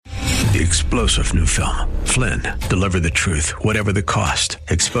The explosive new film, Flynn, deliver the truth, whatever the cost,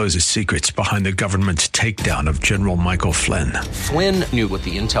 exposes secrets behind the government's takedown of General Michael Flynn. Flynn knew what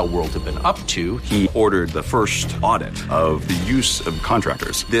the intel world had been up to. He ordered the first audit of the use of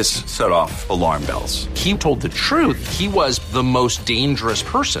contractors. This set off alarm bells. He told the truth. He was the most dangerous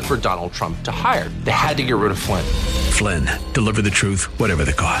person for Donald Trump to hire. They had to get rid of Flynn. Flynn, deliver the truth, whatever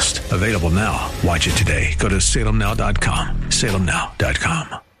the cost. Available now. Watch it today. Go to salemnow.com.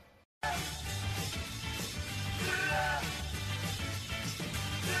 salemnow.com.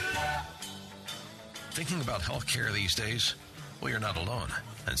 Thinking about healthcare these days? Well, you're not alone.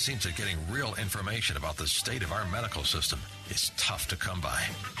 And it seems that getting real information about the state of our medical system is tough to come by.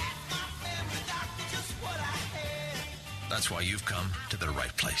 That's why you've come to the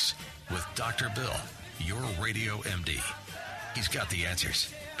right place with Dr. Bill, your radio MD. He's got the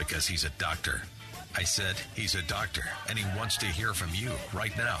answers because he's a doctor. I said he's a doctor, and he wants to hear from you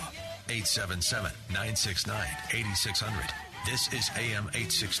right now. 877-969-8600. This is AM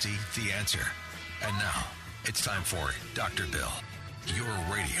 860, The Answer. And now, it's time for Dr. Bill, your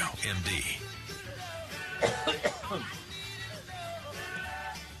radio MD.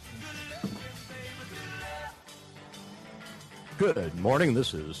 Good morning.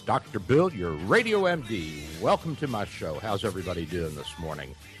 This is Dr. Bill, your radio MD. Welcome to my show. How's everybody doing this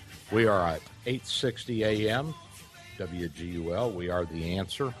morning? We are at 8:60 a.m. WGUL. We are The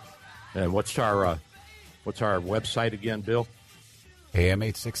Answer. And what's our website again, Bill?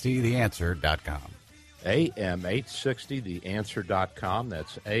 AM860theanswer.com. AM860theanswer.com.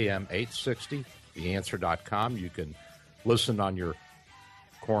 That's AM860theanswer.com. You can listen on your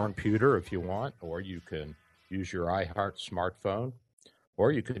computer if you want, or you can use your iHeart smartphone,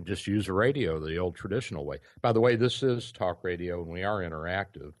 or you can just use a radio the old traditional way. By the way, this is talk radio, and we are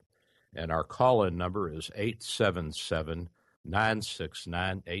interactive. And our call-in number is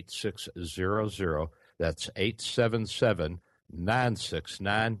 877-969-8600. That's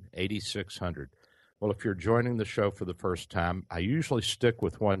 877-969-8600. Well, if you're joining the show for the first time, I usually stick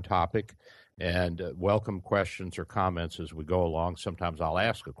with one topic and welcome questions or comments as we go along. Sometimes I'll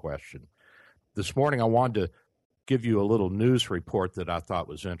ask a question. This morning I wanted to give you a little news report that I thought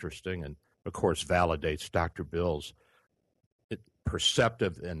was interesting and, of course, validates Dr. Bill's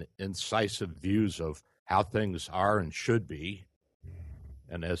perceptive and incisive views of how things are and should be.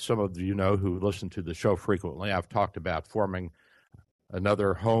 And as some of you know who listen to the show frequently, I've talked about forming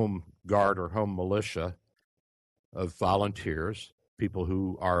another home guard or home militia of volunteers, people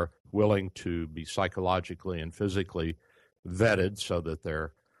who are willing to be psychologically and physically vetted so that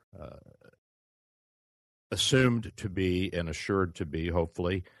they're assumed to be and assured to be,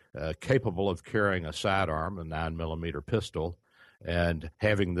 hopefully, capable of carrying a sidearm, a 9mm pistol, and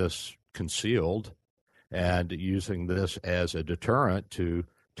having this concealed and using this as a deterrent to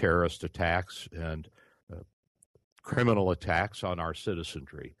terrorist attacks and criminal attacks on our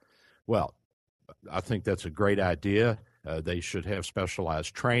citizenry. Well, I think that's a great idea. They should have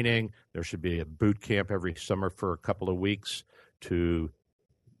specialized training. There should be a boot camp every summer for a couple of weeks to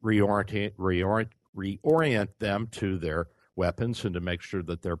reorient them to their weapons and to make sure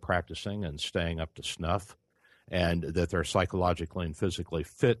that they're practicing and staying up to snuff and that they're psychologically and physically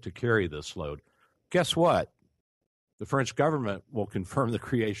fit to carry this load. Guess what? The French government will confirm the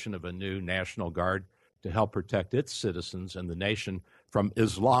creation of a new National Guard to help protect its citizens and the nation from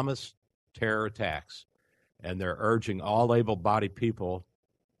Islamist terror attacks. And they're urging all able-bodied people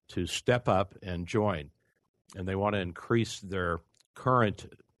to step up and join. And they want to increase their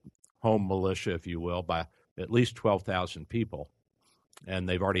current home militia, if you will, by at least 12,000 people. And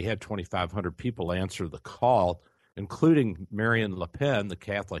they've already had 2,500 people answer the call, including Marine Le Pen, the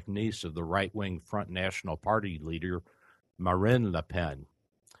Catholic niece of the right-wing Front National Party leader, Marine Le Pen.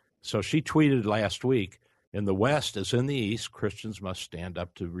 So she tweeted last week, "In the West as in the East, Christians must stand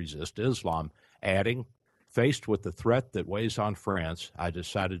up to resist Islam," adding, "Faced with the threat that weighs on France, I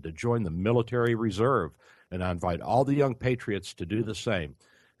decided to join the military reserve, and I invite all the young patriots to do the same."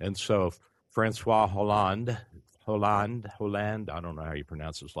 And so Francois Hollande, I don't know how you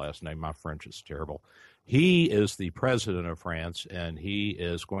pronounce his last name. My French is terrible. He is the president of France, and he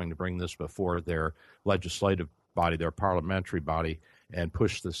is going to bring this before their legislative body, their parliamentary body, and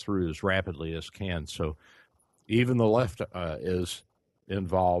push this through as rapidly as can. So even the left is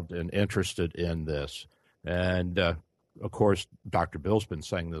involved and interested in this. And, of course, Dr. Bill's been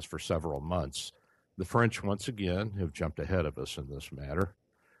saying this for several months. The French, once again, have jumped ahead of us in this matter.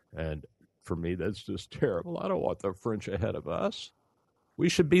 And for me, that's just terrible. I don't want the French ahead of us. We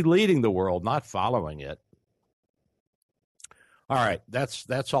should be leading the world, not following it. All right,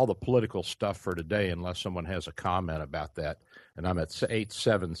 that's all the political stuff for today, unless someone has a comment about that. And I'm at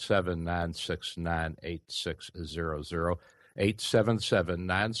 877-969-8600,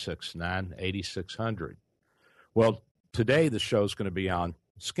 877-969-8600. Well, today the show is going to be on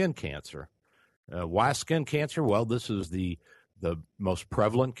skin cancer. Why skin cancer? Well, this is the most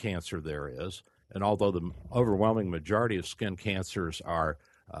prevalent cancer there is, and although the overwhelming majority of skin cancers are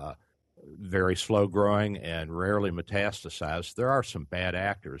very slow growing and rarely metastasized, there are some bad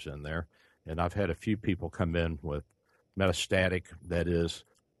actors in there. And I've had a few people come in with metastatic, that is,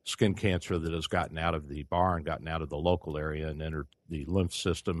 skin cancer that has gotten out of the barn, gotten out of the local area and entered the lymph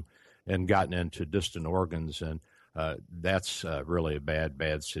system and gotten into distant organs. And that's really a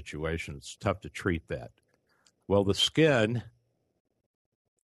bad situation. It's tough to treat that. Well, the skin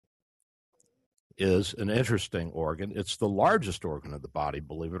is an interesting organ. It's the largest organ of the body,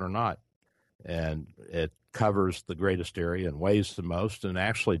 believe it or not. And it covers the greatest area and weighs the most and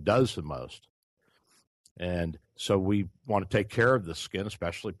actually does the most. And so we want to take care of the skin,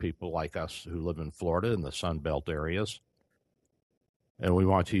 especially people like us who live in Florida in the Sun Belt areas. And we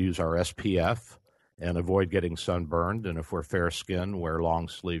want to use our SPF and avoid getting sunburned. And if we're fair skinned, wear long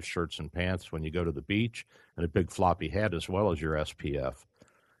sleeve shirts and pants when you go to the beach, and a big floppy hat as well as your SPF.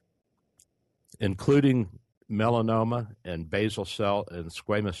 Including melanoma and basal cell and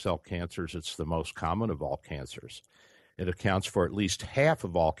squamous cell cancers, it's the most common of all cancers. It accounts for at least half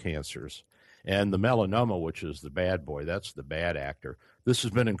of all cancers. And the melanoma, which is the bad boy, that's the bad actor. This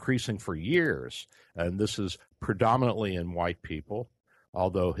has been increasing for years, and this is predominantly in white people,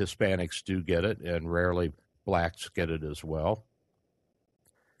 although Hispanics do get it, and rarely blacks get it as well.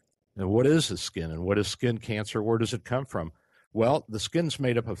 And what is the skin, and what is skin cancer? Where does it come from? Well, the skin's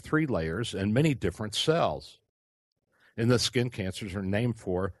made up of 3 layers and many different cells. And the skin cancers are named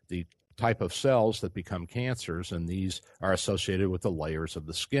for the type of cells that become cancers, and these are associated with the layers of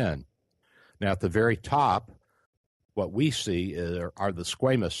the skin. Now, at the very top, what we see are the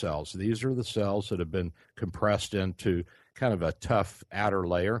squamous cells. These are the cells that have been compressed into kind of a tough outer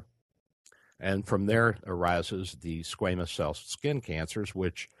layer. And from there arises the squamous cell skin cancers,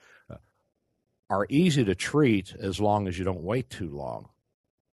 which are easy to treat as long as you don't wait too long.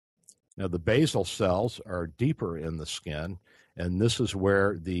 Now, the basal cells are deeper in the skin, and this is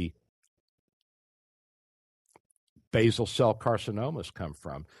where the basal cell carcinomas come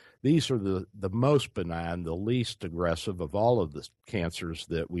from. These are the most benign, the least aggressive of all of the cancers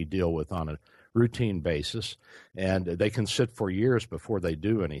that we deal with on a routine basis, and they can sit for years before they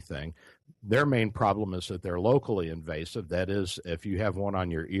do anything. Their main problem is that they're locally invasive. That is, if you have one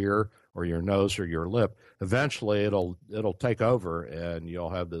on your ear or your nose or your lip, eventually it'll take over, and you'll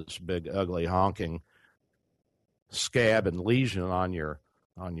have this big, ugly, honking scab and lesion on your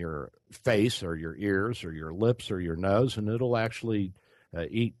face or your ears or your lips or your nose, and it'll actually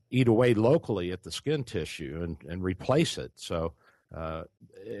eat away locally at the skin tissue and replace it. So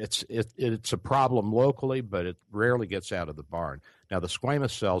it's a problem locally, but it rarely gets out of the barn. Now, the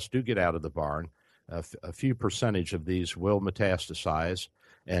squamous cells do get out of the barn. A few percentage of these will metastasize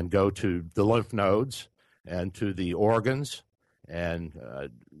and go to the lymph nodes and to the organs and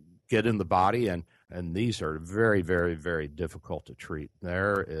get in the body, and these are very, very, very difficult to treat.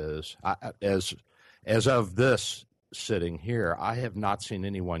 There is, as of this sitting here, I have not seen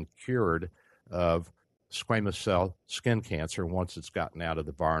anyone cured of squamous cell skin cancer once it's gotten out of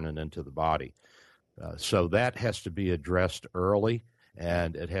the barn and into the body. So that has to be addressed early,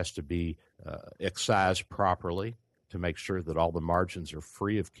 and it has to be excised properly to make sure that all the margins are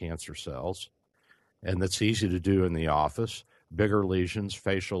free of cancer cells. And that's easy to do in the office. Bigger lesions,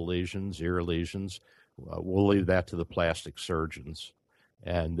 facial lesions, ear lesions, we'll leave that to the plastic surgeons.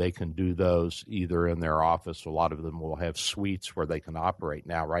 And they can do those either in their office. A lot of them will have suites where they can operate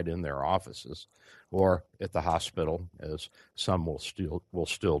now right in their offices, or at the hospital, as some will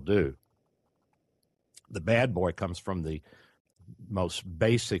still do. The bad boy comes from the most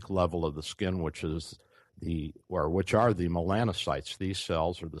basic level of the skin, which are the melanocytes. These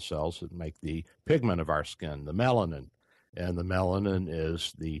cells are the cells that make the pigment of our skin, the melanin. And the melanin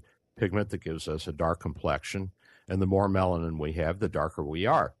is the pigment that gives us a dark complexion. And the more melanin we have, the darker we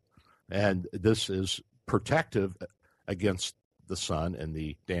are. And this is protective against the sun and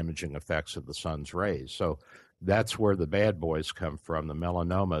the damaging effects of the sun's rays. So that's where the bad boys come from, the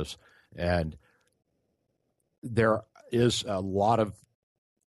melanomas. And there is a lot of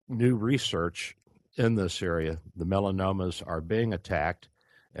new research in this area. The melanomas are being attacked,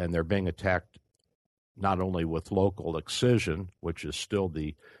 and they're being attacked not only with local excision, which is still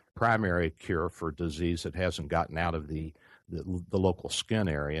the primary cure for disease that hasn't gotten out of the local skin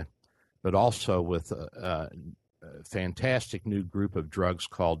area, but also with fantastic new group of drugs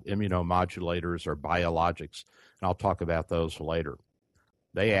called immunomodulators or biologics, and I'll talk about those later.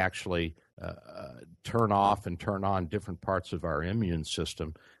 They actually turn off and turn on different parts of our immune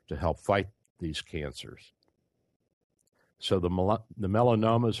system to help fight these cancers. So the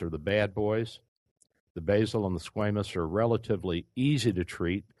melanomas are the bad boys. The basal and the squamous are relatively easy to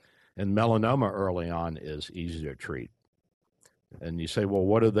treat, and melanoma early on is easy to treat. And you say, well,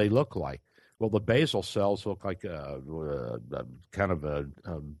 what do they look like? Well, the basal cells look like kind of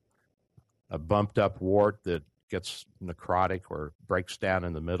a bumped up wart that gets necrotic or breaks down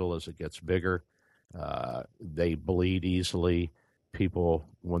in the middle as it gets bigger. They bleed easily. People,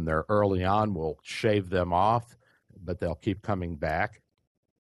 when they're early on, will shave them off, but they'll keep coming back.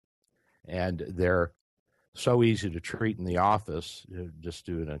 And they're so easy to treat in the office. You just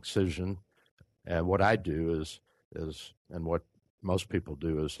do an excision. And what I do is and what most people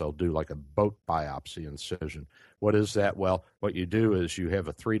do is they'll do like a boat biopsy incision. What is that? Well, what you do is you have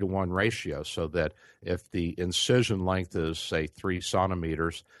a 3-to-1 ratio so that if the incision length is, say, 3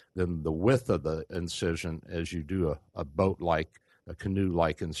 centimeters, then the width of the incision as you do a boat-like, a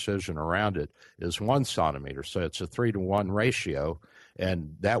canoe-like incision around it is 1 centimeter. So it's a 3-to-1 ratio,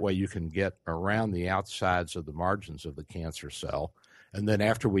 and that way you can get around the outsides of the margins of the cancer cell. And then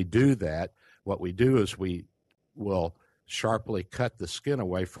after we do that, what we do is we will sharply cut the skin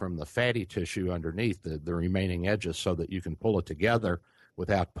away from the fatty tissue underneath the remaining edges so that you can pull it together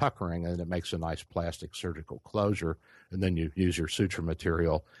without puckering, and it makes a nice plastic surgical closure. And then you use your suture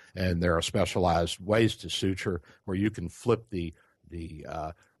material, and there are specialized ways to suture where you can flip the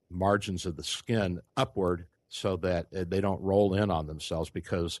margins of the skin upward so that they don't roll in on themselves,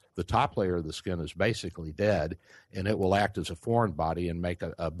 because the top layer of the skin is basically dead, and it will act as a foreign body and make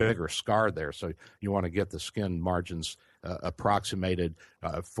a bigger scar there. So you want to get the skin margins approximated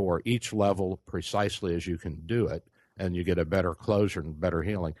for each level precisely as you can do it, and you get a better closure and better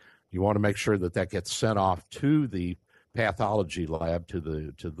healing. You want to make sure that gets sent off to the pathology lab, to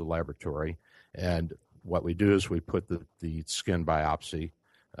the laboratory, and what we do is we put the skin biopsy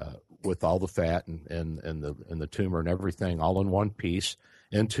with all the fat and the tumor and everything all in one piece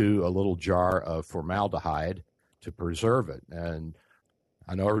into a little jar of formaldehyde to preserve it. And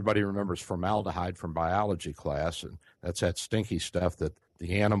I know everybody remembers formaldehyde from biology class, and that's that stinky stuff that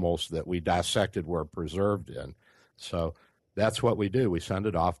the animals that we dissected were preserved in. So that's what we do. We send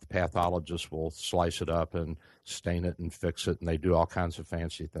it off. The pathologist will slice it up and stain it and fix it, and they do all kinds of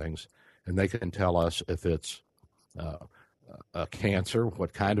fancy things. And they can tell us if it's a cancer,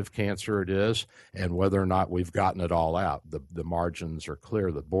 what kind of cancer it is, and whether or not we've gotten it all out. The margins are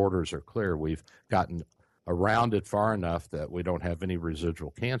clear. The borders are clear. We've gotten around it far enough that we don't have any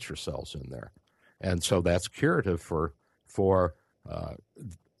residual cancer cells in there. And so that's curative for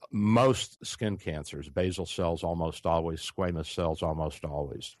most skin cancers, basal cells almost always, squamous cells almost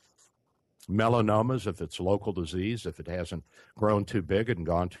always. Melanomas, if it's local disease, if it hasn't grown too big and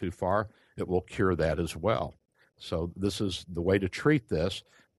gone too far, it will cure that as well. So this is the way to treat this.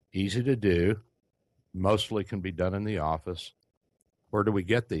 Easy to do. Mostly can be done in the office. Where do we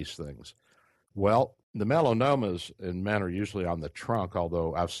get these things? Well, the melanomas in men are usually on the trunk,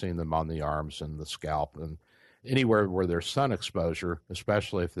 although I've seen them on the arms and the scalp. And anywhere where there's sun exposure,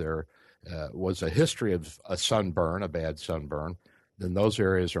 especially if there was a history of a sunburn, a bad sunburn, then those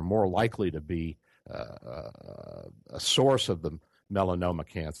areas are more likely to be a source of the melanoma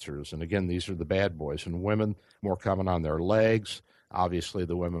cancers. And again, these are the bad boys. And women, more common on their legs. Obviously,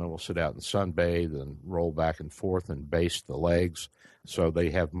 the women will sit out and sunbathe and roll back and forth and baste the legs. So they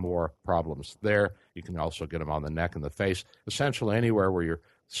have more problems there. You can also get them on the neck and the face, essentially anywhere where your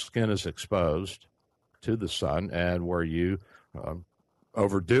skin is exposed to the sun and where you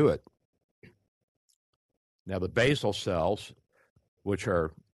overdo it. Now, the basal cells, which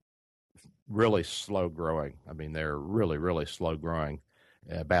are really slow growing. I mean, they're really, really slow growing.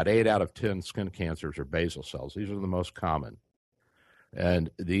 About 8 out of 10 skin cancers are basal cells. These are the most common. And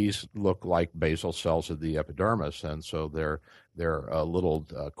these look like basal cells of the epidermis, and so they're a little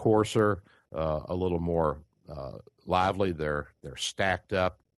coarser, a little more lively. They're stacked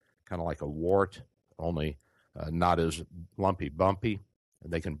up, kind of like a wart, only not as lumpy bumpy.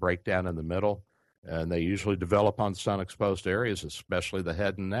 And they can break down in the middle, and they usually develop on sun-exposed areas, especially the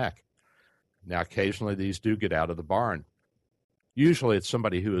head and neck. Now, occasionally these do get out of the barn. Usually it's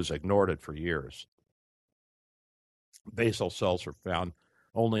somebody who has ignored it for years. Basal cells are found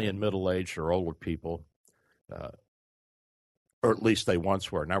only in middle-aged or older people, or at least they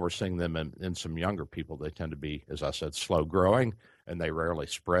once were. Now we're seeing them in some younger people. They tend to be, as I said, slow-growing, and they rarely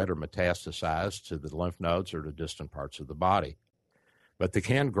spread or metastasize to the lymph nodes or to distant parts of the body. But they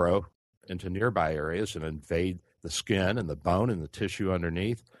can grow into nearby areas and invade the skin and the bone and the tissue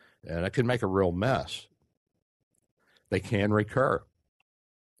underneath, and it can make a real mess. They can recur.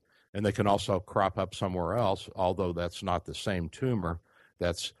 And they can also crop up somewhere else, although that's not the same tumor.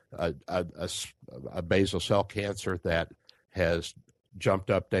 That's a basal cell cancer that has jumped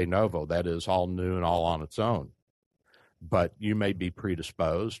up de novo. That is all new and all on its own. But you may be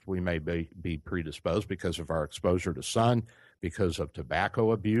predisposed. We may be predisposed because of our exposure to sun, because of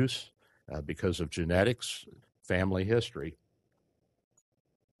tobacco abuse, because of genetics, family history,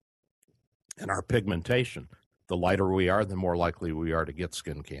 and our pigmentation. The lighter we are, the more likely we are to get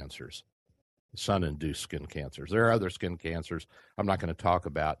skin cancers, sun-induced skin cancers. There are other skin cancers I'm not going to talk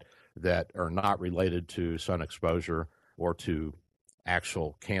about that are not related to sun exposure or to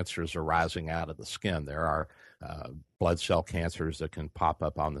actual cancers arising out of the skin. There are blood cell cancers that can pop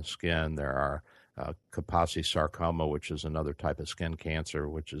up on the skin. There are Kaposi sarcoma, which is another type of skin cancer,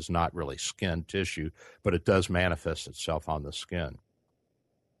 which is not really skin tissue, but it does manifest itself on the skin.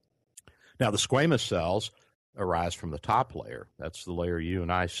 Now, the squamous cells arise from the top layer. That's the layer you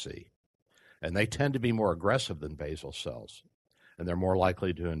and I see. And they tend to be more aggressive than basal cells. And they're more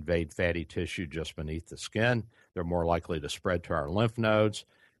likely to invade fatty tissue just beneath the skin. They're more likely to spread to our lymph nodes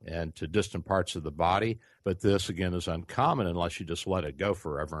and to distant parts of the body. But this, again, is uncommon unless you just let it go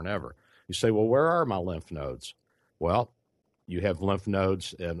forever and ever. You say, well, where are my lymph nodes? Well, you have lymph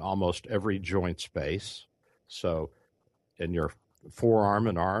nodes in almost every joint space. So in your forearm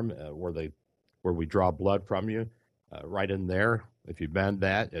and arm, where we draw blood from you, right in there. If you bend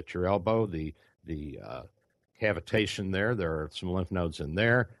that at your elbow, the cavitation there are some lymph nodes in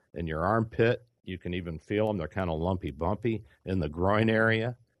there. In your armpit, you can even feel them. They're kind of lumpy, bumpy. In the groin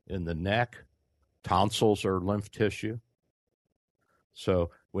area, in the neck, tonsils are lymph tissue. So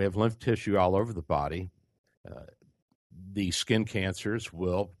we have lymph tissue all over the body. The skin cancers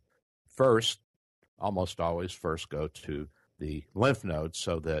will almost always first go to the lymph nodes,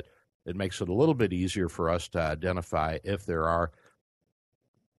 so that it makes it a little bit easier for us to identify if there are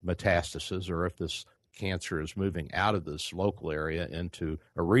metastases or if this cancer is moving out of this local area into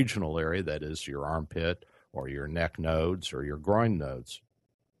a regional area, that is your armpit or your neck nodes or your groin nodes.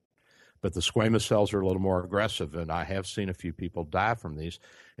 But the squamous cells are a little more aggressive, and I have seen a few people die from these,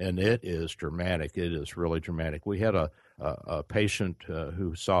 and it is dramatic. It is really dramatic. We had a patient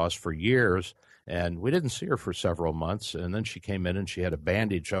who saw us for years, and we didn't see her for several months, and then she came in and she had a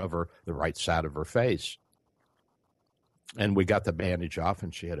bandage over the right side of her face. And we got the bandage off,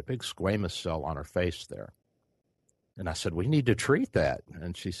 and she had a big squamous cell on her face there. And I said, we need to treat that.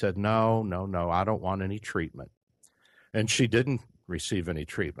 And she said, no, I don't want any treatment. And she didn't receive any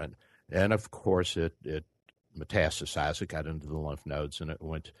treatment. And, of course, it metastasized. It got into the lymph nodes, and it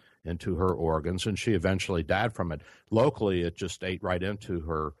went into her organs, and she eventually died from it. Locally, it just ate right into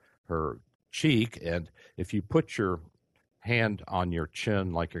her cheek, and if you put your hand on your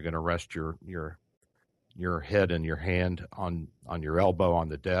chin like you're going to rest your head and your hand on your elbow on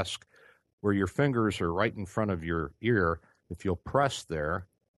the desk, where your fingers are right in front of your ear, if you'll press there,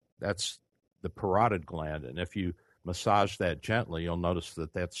 that's the parotid gland, and if you massage that gently, you'll notice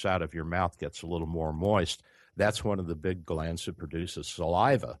that side of your mouth gets a little more moist. That's one of the big glands that produces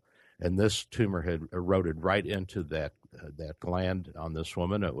saliva. And this tumor had eroded right into that gland on this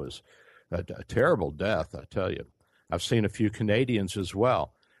woman. It was a terrible death, I tell you. I've seen a few Canadians as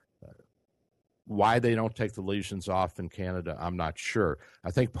well. Why they don't take the lesions off in Canada, I'm not sure.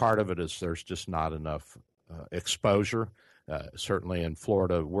 I think part of it is there's just not enough exposure. Certainly in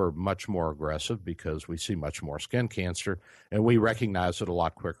Florida, we're much more aggressive because we see much more skin cancer, and we recognize it a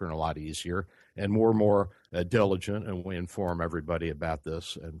lot quicker and a lot easier, and we're more diligent, and we inform everybody about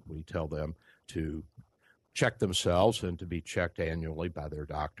this, and we tell them to check themselves and to be checked annually by their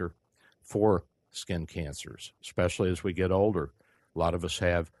doctor for skin cancers, especially as we get older. A lot of us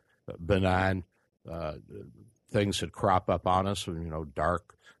have benign things that crop up on us,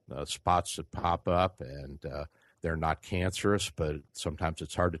 dark spots that pop up, and they're not cancerous, but sometimes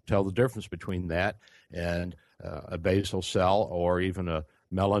it's hard to tell the difference between that and a basal cell or even a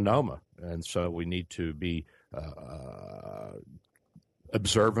melanoma. And so we need to be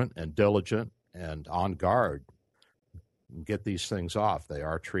observant and diligent and on guard and get these things off. They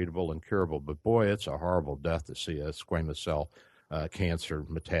are treatable and curable, but boy, it's a horrible death to see a squamous cell cancer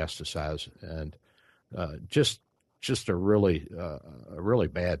metastasize, and just a really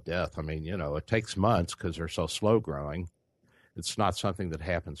bad death. I mean, it takes months because they're so slow growing. It's not something that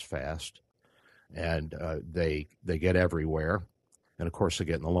happens fast, and they get everywhere. And of course, they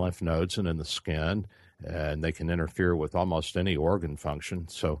get in the lymph nodes and in the skin, and they can interfere with almost any organ function.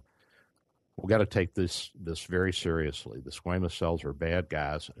 So we've got to take this very seriously. The squamous cells are bad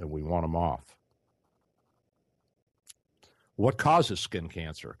guys, and we want them off. What causes skin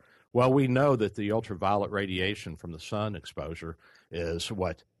cancer? Well, we know that the ultraviolet radiation from the sun exposure is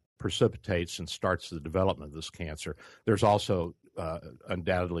what precipitates and starts the development of this cancer. There's also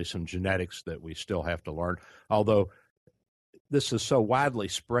undoubtedly some genetics that we still have to learn, although this is so widely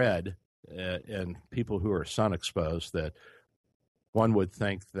spread in people who are sun exposed that one would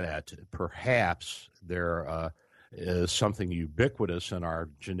think that perhaps there is something ubiquitous in our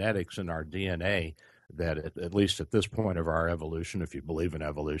genetics and our DNA that, at least at this point of our evolution, if you believe in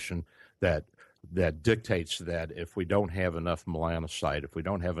evolution, that dictates that if we don't have enough melanocyte, if we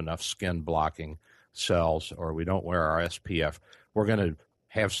don't have enough skin blocking cells, or we don't wear our SPF, we're going to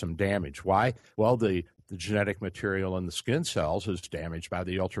have some damage. Why? Well, the genetic material in the skin cells is damaged by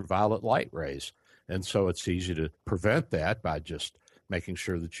the ultraviolet light rays. And so it's easy to prevent that by just making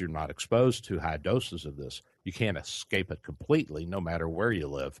sure that you're not exposed to high doses of this. You can't escape it completely, no matter where you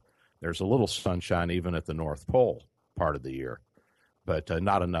live. There's a little sunshine even at the North Pole part of the year, but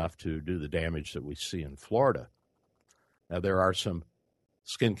not enough to do the damage that we see in Florida. Now, there are some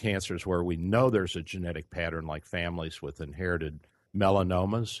skin cancers where we know there's a genetic pattern, like families with inherited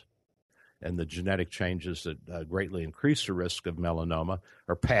melanomas, and the genetic changes that greatly increase the risk of melanoma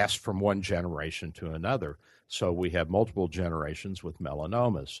are passed from one generation to another. So we have multiple generations with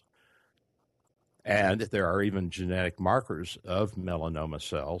melanomas. And there are even genetic markers of melanoma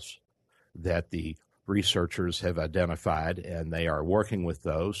cells that the researchers have identified, and they are working with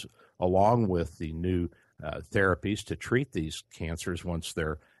those along with the new therapies to treat these cancers once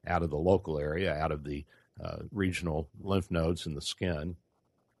they're out of the local area, out of the regional lymph nodes in the skin.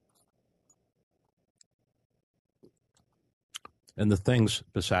 And the things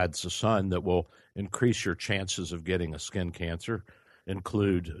besides the sun that will increase your chances of getting a skin cancer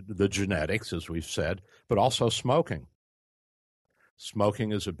include the genetics, as we've said, but also smoking.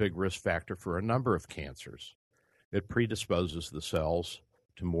 Smoking is a big risk factor for a number of cancers. It predisposes the cells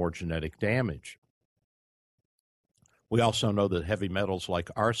to more genetic damage. We also know that heavy metals like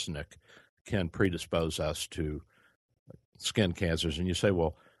arsenic can predispose us to skin cancers. And you say,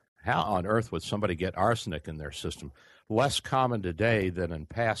 well, how on earth would somebody get arsenic in their system? Less common today than in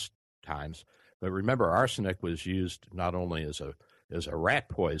past times. But remember, arsenic was used not only as a rat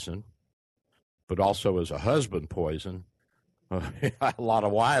poison, but also as a husband poison. A lot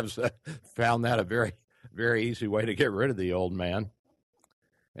of wives found that a very, very easy way to get rid of the old man.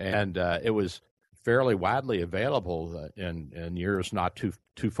 And it was fairly widely available in years not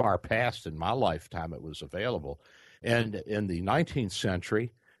too far past. In my lifetime, it was available. And in the 19th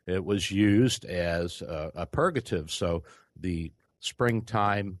century, it was used as a purgative. So the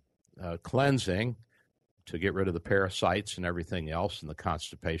springtime cleansing to get rid of the parasites and everything else and the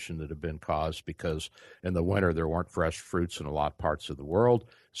constipation that had been caused because in the winter there weren't fresh fruits in a lot of parts of the world.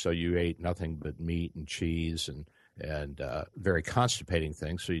 So you ate nothing but meat and cheese and very constipating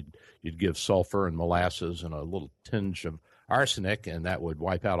things. So you'd give sulfur and molasses and a little tinge of arsenic, and that would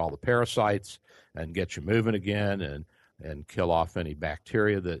wipe out all the parasites and get you moving again and kill off any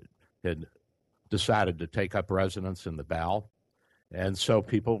bacteria that had decided to take up residence in the bowel. And so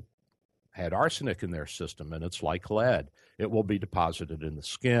people had arsenic in their system, and it's like lead. It will be deposited in the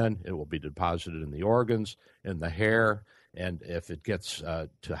skin. It will be deposited in the organs, in the hair. And if it gets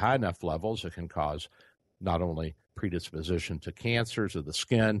to high enough levels, it can cause not only predisposition to cancers of the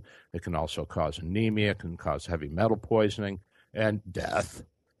skin, it can also cause anemia, it can cause heavy metal poisoning, and death.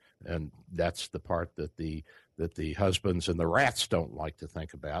 And that's the part that the husbands and the rats don't like to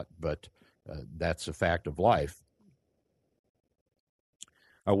think about, but that's a fact of life.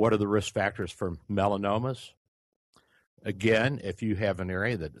 What are the risk factors for melanomas? Again, if you have an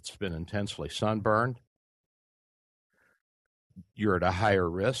area that's been intensely sunburned, you're at a higher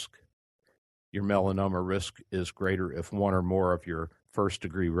risk. Your melanoma risk is greater if one or more of your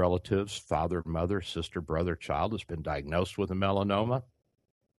first-degree relatives, father, mother, sister, brother, child, has been diagnosed with a melanoma.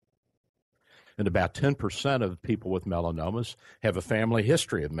 And about 10% of people with melanomas have a family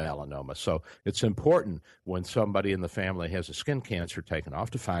history of melanoma. So it's important when somebody in the family has a skin cancer taken off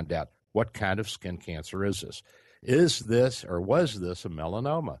to find out what kind of skin cancer is this. Is this or was this a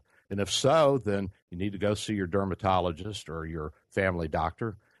melanoma? And if so, then you need to go see your dermatologist or your family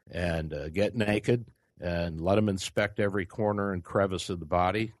doctor and get naked and let them inspect every corner and crevice of the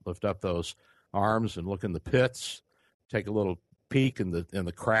body, lift up those arms and look in the pits, take a little peek in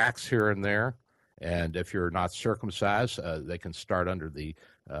the cracks here and there. And if you're not circumcised, they can start under the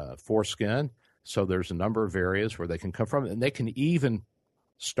foreskin. So there's a number of areas where they can come from. And they can even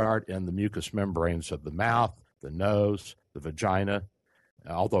start in the mucous membranes of the mouth, the nose, the vagina.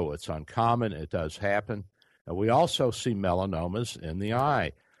 Although it's uncommon, it does happen. And we also see melanomas in the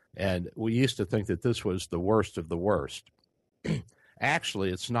eye. And we used to think that this was the worst of the worst. Actually,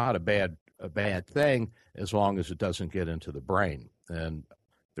 it's not a bad thing as long as it doesn't get into the brain. And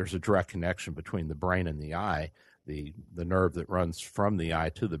there's a direct connection between the brain and the eye. The nerve that runs from the eye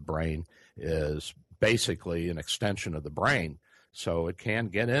to the brain is basically an extension of the brain. So it can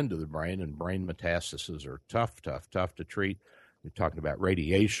get into the brain, and brain metastases are tough to treat. We're talking about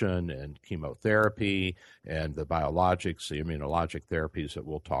radiation and chemotherapy and the biologics, the immunologic therapies that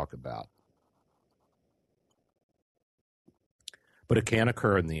we'll talk about. But it can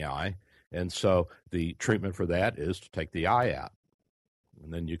occur in the eye, and so the treatment for that is to take the eye out.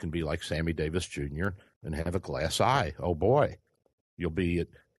 And then you can be like Sammy Davis Jr. and have a glass eye. Oh boy, you'll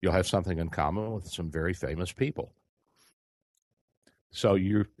have something in common with some very famous people. So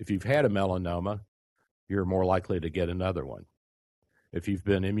if you've had a melanoma, you're more likely to get another one. If you've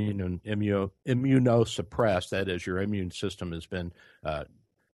been immunosuppressed, that is, your immune system has been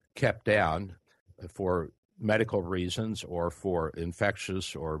kept down for medical reasons or for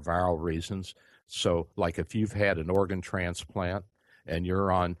infectious or viral reasons. So like if you've had an organ transplant and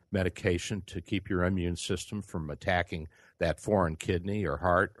you're on medication to keep your immune system from attacking that foreign kidney or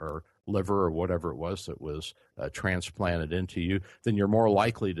heart or liver or whatever it was that was transplanted into you, then you're more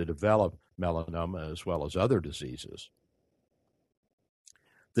likely to develop melanoma as well as other diseases.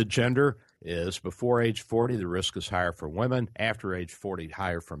 The gender is before age 40, the risk is higher for women. After age 40,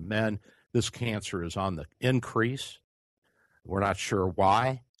 higher for men. This cancer is on the increase. We're not sure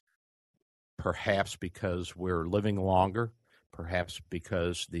why. Perhaps because we're living longer. Perhaps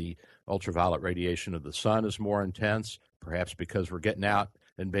because the ultraviolet radiation of the sun is more intense. Perhaps because we're getting out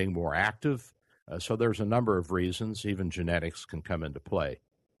and being more active. So there's a number of reasons. Even genetics can come into play.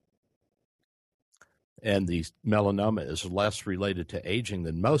 And the melanoma is less related to aging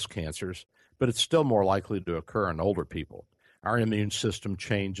than most cancers, but it's still more likely to occur in older people. Our immune system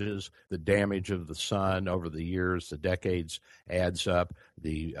changes. The damage of the sun over the years, the decades, adds up.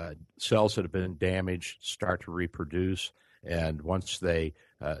 The cells that have been damaged start to reproduce, and once they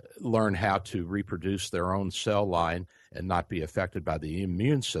learn how to reproduce their own cell line and not be affected by the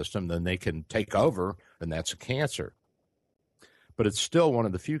immune system, then they can take over, and that's a cancer. But it's still one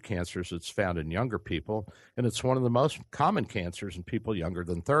of the few cancers that's found in younger people, and it's one of the most common cancers in people younger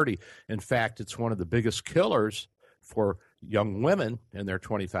than 30. In fact, it's one of the biggest killers for young women in their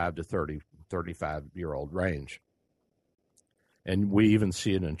 25 to 35-year-old range. And we even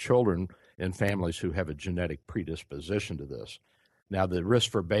see it in children in families who have a genetic predisposition to this. Now, the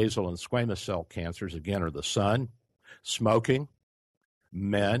risk for basal and squamous cell cancers, again, are the sun, smoking,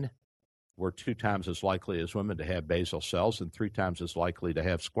 men. We're 2 times as likely as women to have basal cells and 3 times as likely to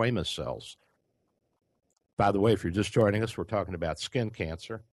have squamous cells. By the way, if you're just joining us, we're talking about skin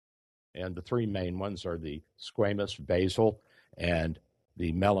cancer. And the 3 main ones are the squamous, basal, and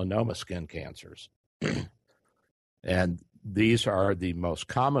the melanoma skin cancers. And these are the most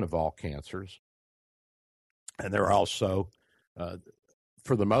common of all cancers. And they're also,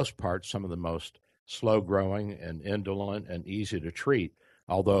 for the most part, some of the most slow-growing and indolent and easy to treat.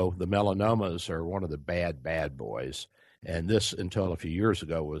 Although the melanomas are one of the bad boys. And this, until a few years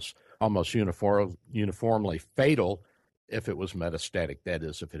ago, was almost uniformly fatal if it was metastatic. That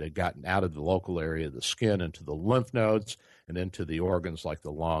is, if it had gotten out of the local area of the skin into the lymph nodes and into the organs like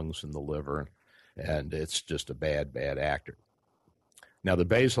the lungs and the liver. And it's just a bad actor. Now, the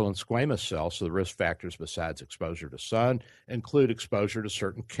basal and squamous cells, so the risk factors besides exposure to sun, include exposure to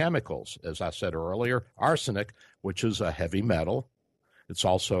certain chemicals. As I said earlier, arsenic, which is a heavy metal. It's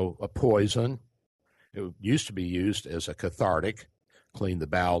also a poison. It used to be used as a cathartic, clean the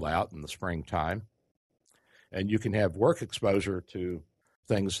bowel out in the springtime. And you can have work exposure to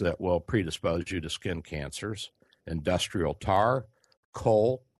things that will predispose you to skin cancers, industrial tar,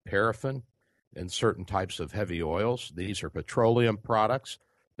 coal, paraffin, and certain types of heavy oils. These are petroleum products.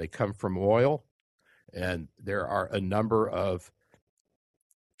 They come from oil, and there are a number of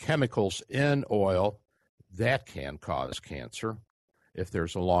chemicals in oil that can cause cancer if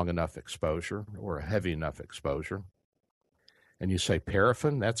there's a long enough exposure or a heavy enough exposure. And you say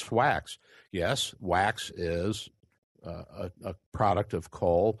paraffin, that's wax. Yes, wax is a product of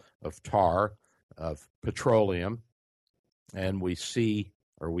coal, of tar, of petroleum. And we see,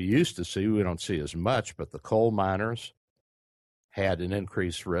 or we used to see, we don't see as much, but the coal miners had an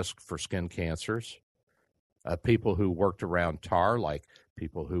increased risk for skin cancers. People who worked around tar, like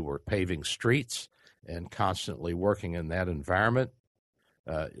people who were paving streets and constantly working in that environment,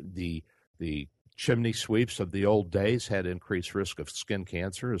 the chimney sweeps of the old days had increased risk of skin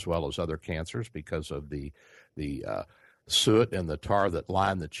cancer as well as other cancers because of the soot and the tar that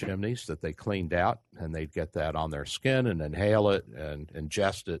lined the chimneys that they cleaned out, and they'd get that on their skin and inhale it and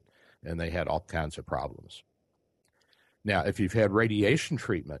ingest it, and they had all kinds of problems. Now, if you've had radiation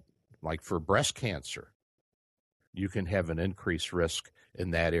treatment, like for breast cancer, you can have an increased risk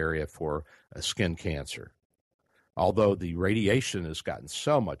in that area for skin cancer. Although the radiation has gotten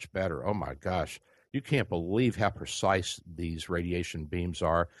so much better, oh my gosh, you can't believe how precise these radiation beams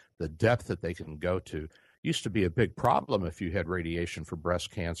are, the depth that they can go to. Used to be a big problem if you had radiation for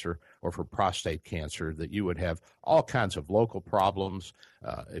breast cancer or for prostate cancer, that you would have all kinds of local problems.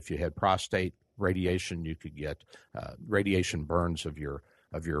 If you had prostate radiation, you could get radiation burns of your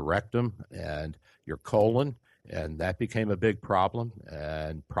rectum and your colon, and that became a big problem,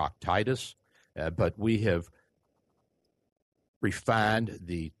 and proctitis. But we have refined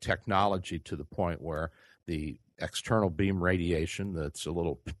the technology to the point where the external beam radiation, that's a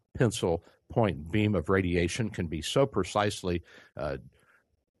little pencil point beam of radiation, can be so precisely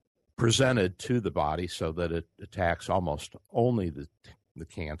presented to the body so that it attacks almost only the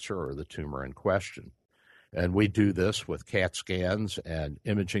cancer or the tumor in question. And we do this with CAT scans and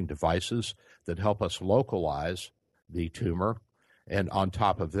imaging devices that help us localize the tumor. And on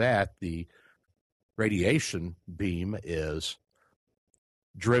top of that, the radiation beam is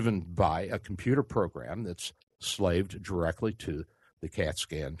driven by a computer program that's slaved directly to the CAT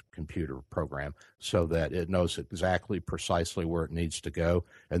scan computer program so that it knows exactly precisely where it needs to go.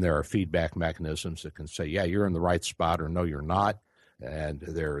 And there are feedback mechanisms that can say, yeah, you're in the right spot, or no, you're not. And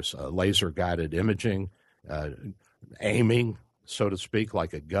there's laser-guided imaging, aiming, so to speak,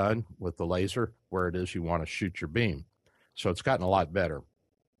 like a gun with the laser where it is you want to shoot your beam. So it's gotten a lot better.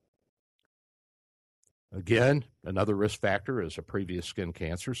 Again, another risk factor is a previous skin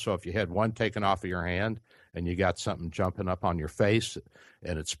cancer. So if you had one taken off of your hand and you got something jumping up on your face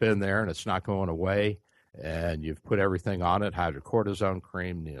and it's been there and it's not going away, and you've put everything on it, hydrocortisone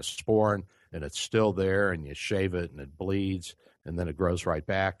cream, Neosporin, and it's still there, and you shave it and it bleeds and then it grows right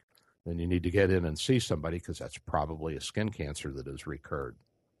back, then you need to get in and see somebody, because that's probably a skin cancer that has recurred.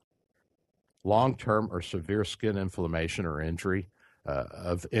 Long-term or severe skin inflammation or injury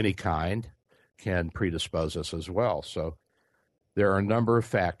of any kind can predispose us as well. So there are a number of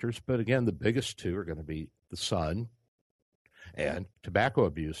factors, but again, the biggest two are going to be the sun and tobacco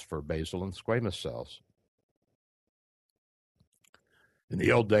abuse for basal and squamous cells. In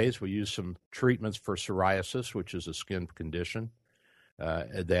the old days, we used some treatments for psoriasis, which is a skin condition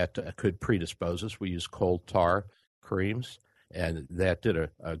that could predispose us. We used coal tar creams, and that did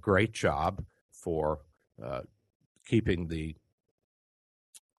a great job for keeping the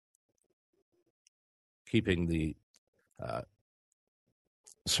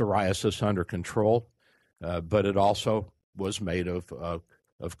psoriasis under control, but it also was made of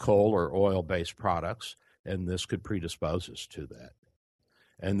coal or oil-based products, and this could predispose us to that.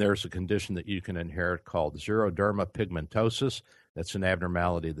 And there's a condition that you can inherit called xeroderma pigmentosus. That's an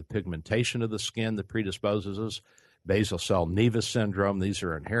abnormality of the pigmentation of the skin that predisposes us. Basal cell nevus syndrome, these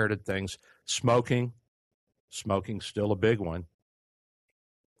are inherited things. Smoking's still a big one.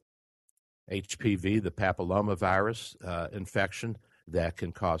 HPV, the papillomavirus infection that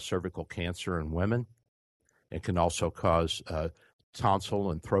can cause cervical cancer in women. It can also cause tonsil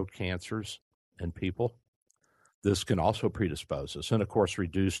and throat cancers in people. This can also predispose us. And, of course,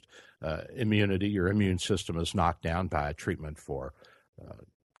 reduced immunity. Your immune system is knocked down by a treatment for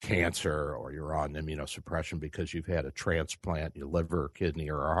cancer, or you're on immunosuppression because you've had a transplant, your liver, or kidney,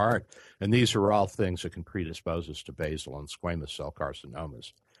 or a heart. And these are all things that can predispose us to basal and squamous cell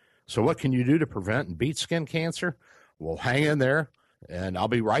carcinomas. So what can you do to prevent and beat skin cancer? Well, hang in there, and I'll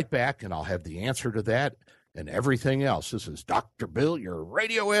be right back, and I'll have the answer to that and everything else. This is Dr. Bill, your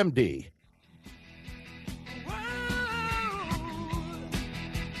Radio MD.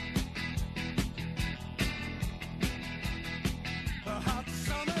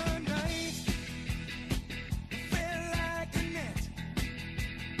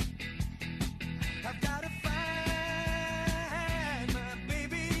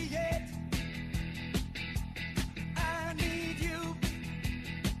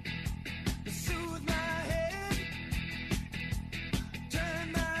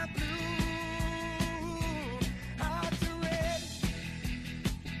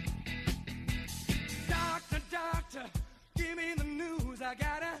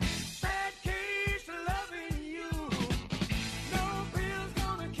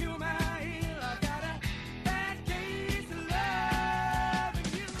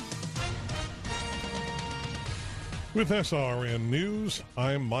 With SRN News,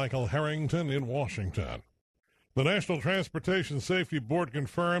 I'm Michael Harrington in Washington. The National Transportation Safety Board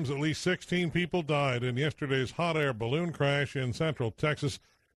confirms at least 16 people died in yesterday's hot air balloon crash in central Texas.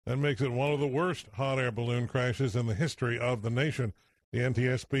 That makes it one of the worst hot air balloon crashes in the history of the nation. The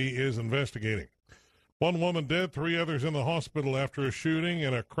NTSB is investigating. One woman dead, 3 others in the hospital after a shooting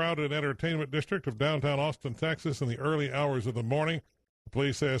in a crowded entertainment district of downtown Austin, Texas in the early hours of the morning. The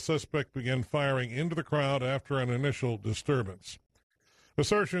police say a suspect began firing into the crowd after an initial disturbance.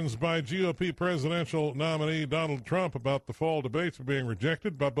 Assertions by GOP presidential nominee Donald Trump about the fall debates are being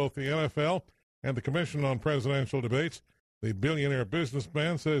rejected by both the NFL and the Commission on Presidential Debates. The billionaire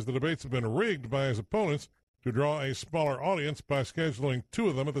businessman says the debates have been rigged by his opponents to draw a smaller audience by scheduling 2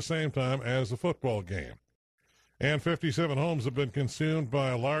 of them at the same time as a football game. And 57 homes have been consumed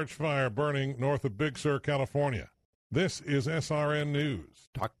by a large fire burning north of Big Sur, California. This is SRN News.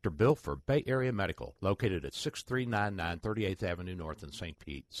 Dr. Bill for Bay Area Medical, located at 6399 38th Avenue North in St.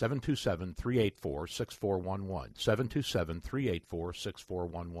 Pete, 727-384-6411,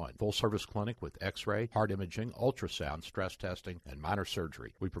 727-384-6411. Full-service clinic with X-ray, heart imaging, ultrasound, stress testing, and minor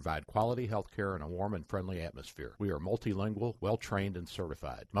surgery. We provide quality health care in a warm and friendly atmosphere. We are multilingual, well-trained, and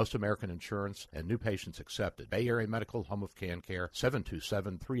certified. Most American insurance and new patients accepted. Bay Area Medical, home of Can Care,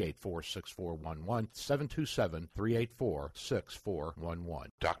 727-384-6411, 727-384-6411.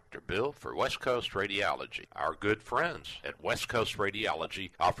 Dr. Bill for West Coast Radiology. Our good friends at West Coast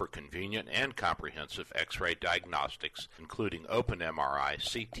Radiology offer convenient and comprehensive X-ray diagnostics, including open MRI,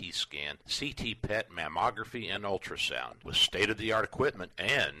 CT scan, CT PET, mammography, and ultrasound. With state-of-the-art equipment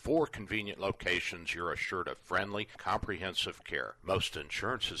and 4 convenient locations, you're assured of friendly, comprehensive care. Most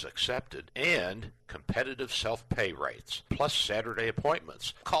insurance is accepted and competitive self-pay rates, plus Saturday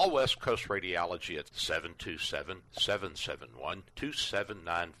appointments. Call West Coast Radiology at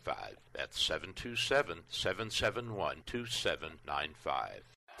 727-771-2795. That's 727-771-2795.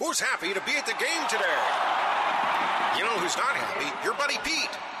 Who's happy to be at the game today? You know who's not happy? Your buddy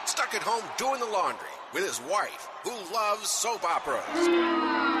Pete, stuck at home doing the laundry with his wife, who loves soap operas.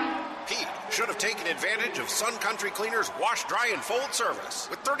 Pete should have taken advantage of Sun Country Cleaners wash, dry, and fold service.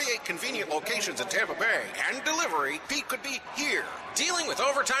 With 38 convenient locations in Tampa Bay and delivery, Pete could be here, dealing with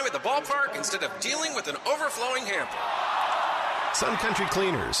overtime at the ballpark instead of dealing with an overflowing hamper. Sun Country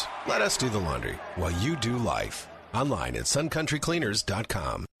Cleaners. Let us do the laundry while you do life. Online at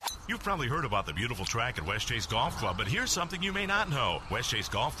suncountrycleaners.com. You've probably heard about the beautiful track at West Chase Golf Club, but here's something you may not know. West Chase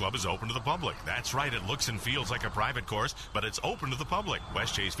Golf Club is open to the public. That's right, it looks and feels like a private course, but it's open to the public.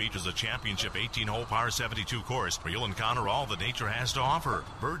 West Chase features a championship 18-hole par 72 course where you'll encounter all that nature has to offer.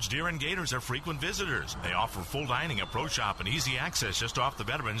 Birds, deer, and gators are frequent visitors. They offer full dining, a pro shop, and easy access just off the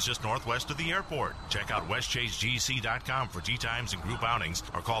Veterans, just northwest of the airport. Check out westchasegc.com for tee times and group outings,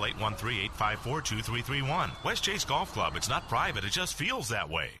 or call 813-854-2331. West Chase Golf Club. It's not private, it just feels that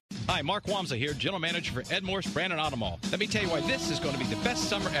way. Hi, Mark Wamsa here, General Manager for Ed Morse Brandon Automall. Let me tell you why this is going to be the best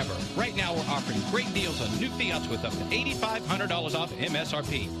summer ever. Right now, we're offering great deals on new Fiats with up to $8,500 off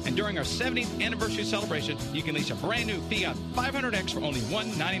MSRP. And during our 70th anniversary celebration, you can lease a brand new Fiat 500X for only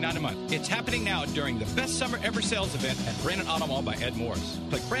 $199 a month. It's happening now during the best summer ever sales event at Brandon Automall by Ed Morse.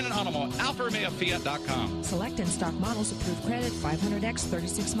 Click Brandon Automall, AlfaRomeoFiat.com. Select and stock models, approved credit, 500X,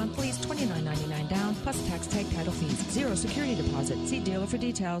 36-month lease, $29.99 down, plus tax tag title fees. 0 security deposit. See dealer for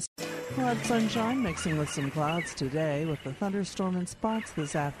details. We'll have sunshine mixing with some clouds today with a thunderstorm in spots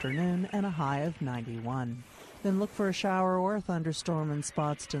this afternoon and a high of 91. Then look for a shower or a thunderstorm in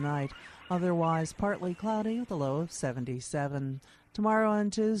spots tonight. Otherwise, partly cloudy with a low of 77. Tomorrow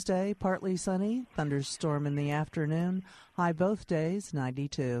and Tuesday, partly sunny, thunderstorm in the afternoon, high both days,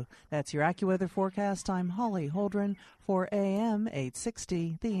 92. That's your AccuWeather forecast. I'm Holly Holdren for AM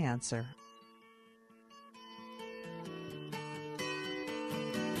 860, The Answer.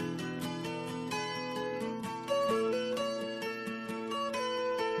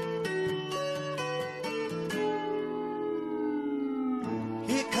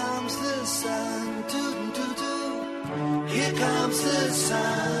 The sun, doo-doo-doo-doo. Here comes the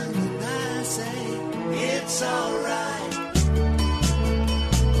sun, and I say it's all right.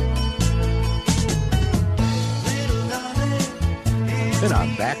 And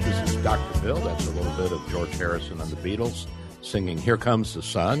I'm back. This is Dr. Bill. That's a little bit of George Harrison and the Beatles singing Here Comes the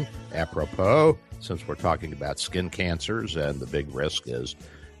Sun. Apropos, since we're talking about skin cancers and the big risk is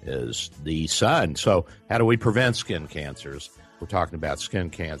the sun. So how do we prevent skin cancers? We're talking about skin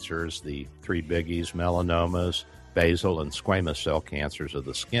cancers, the 3 biggies, melanomas, basal, and squamous cell cancers of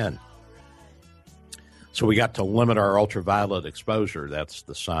the skin. So we got to limit our ultraviolet exposure. That's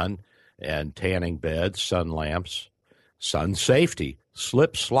the sun, and tanning beds, sun lamps, sun safety,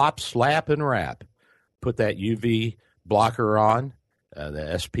 slip, slop, slap, and wrap. Put that UV blocker on,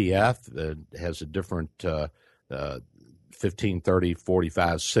 the SPF that has a different 15, 30,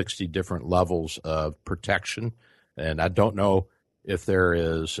 45, 60 different levels of protection. And I don't know if there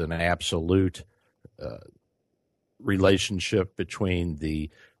is an absolute relationship between the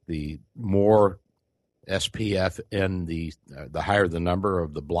more SPF in the higher the number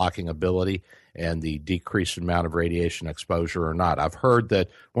of the blocking ability and the decreased amount of radiation exposure or not. I've heard that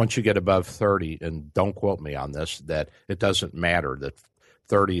once you get above 30, and don't quote me on this, that it doesn't matter, that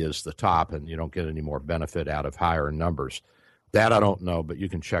 30 is the top and you don't get any more benefit out of higher numbers. That I don't know, but you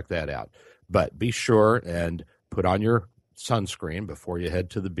can check that out. But be sure and put on your sunscreen before you head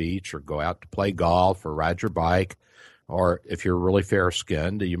to the beach or go out to play golf or ride your bike. Or if you're really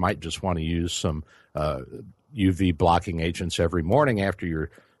fair-skinned, you might just want to use some UV blocking agents every morning after your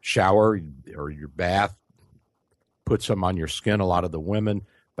shower or your bath. Put some on your skin. A lot of the women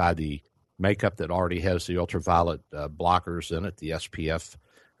buy the makeup that already has the ultraviolet blockers in it. The SPF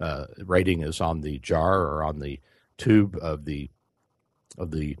rating is on the jar or on the tube of the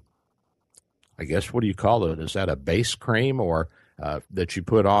I guess, what do you call it? Is that a base cream or that you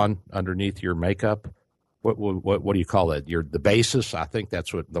put on underneath your makeup? What do you call it? The basis? I think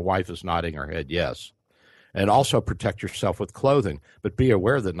that's what the wife is nodding her head. Yes. And also protect yourself with clothing, but be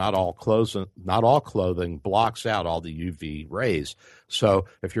aware that not all clothing blocks out all the UV rays. So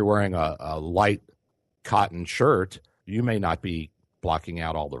if you're wearing a light cotton shirt, you may not be blocking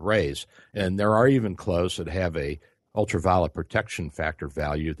out all the rays. And there are even clothes that have a ultraviolet protection factor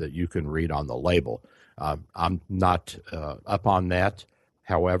value that you can read on the label. I'm not up on that.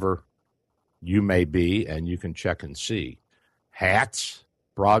 However, you may be, and you can check and see. Hats,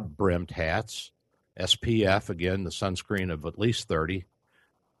 broad-brimmed hats, SPF, again, the sunscreen of at least 30,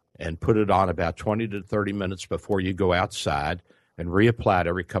 and put it on about 20 to 30 minutes before you go outside, and reapply it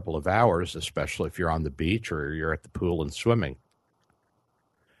every couple of hours, especially if you're on the beach or you're at the pool and swimming.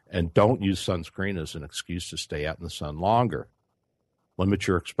 And don't use sunscreen as an excuse to stay out in the sun longer. Limit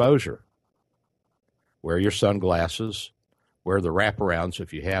your exposure. Wear your sunglasses, wear the wraparounds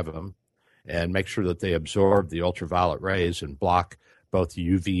if you have them, and make sure that they absorb the ultraviolet rays and block both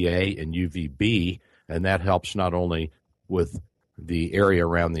UVA and UVB, and that helps not only with the area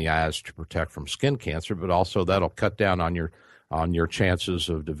around the eyes to protect from skin cancer, but also that'll cut down on your chances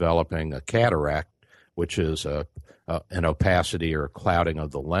of developing a cataract, which is an opacity or a clouding of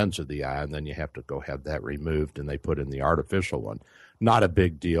the lens of the eye, and then you have to go have that removed, and they put in the artificial one. Not a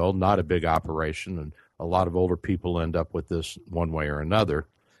big deal, not a big operation, and a lot of older people end up with this one way or another,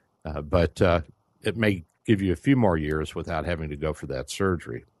 but it may give you a few more years without having to go for that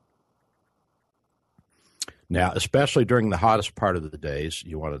surgery. Now, especially during the hottest part of the days,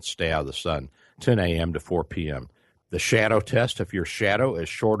 you want to stay out of the sun, 10 a.m. to 4 p.m. The shadow test, if your shadow is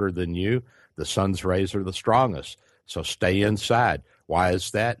shorter than you, the sun's rays are the strongest. So stay inside. Why is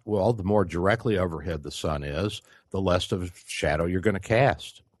that? Well, the more directly overhead the sun is, the less of shadow you're going to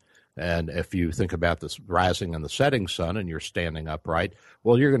cast. And if you think about this rising and the setting sun and you're standing upright,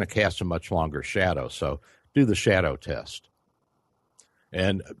 well, you're going to cast a much longer shadow. So do the shadow test.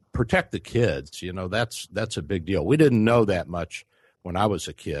 And protect the kids. You know, that's a big deal. We didn't know that much when I was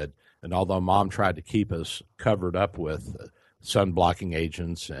a kid. And although Mom tried to keep us covered up with sun blocking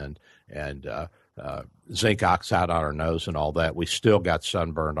agents and zinc oxide on our nose and all that, we still got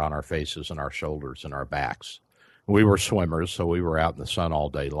sunburned on our faces and our shoulders and our backs. We were swimmers, so we were out in the sun all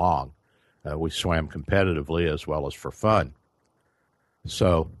day long. We swam competitively as well as for fun.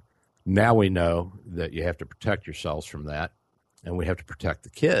 So now we know that you have to protect yourselves from that, and we have to protect the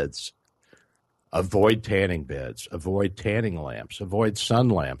kids. Avoid tanning beds, avoid tanning lamps, avoid sun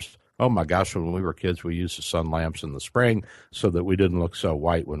lamps. Oh, my gosh, when we were kids, we used the sun lamps in the spring so that we didn't look so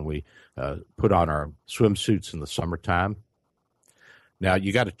white when we put on our swimsuits in the summertime. Now,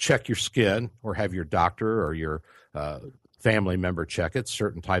 you got to check your skin or have your doctor or your family member check it.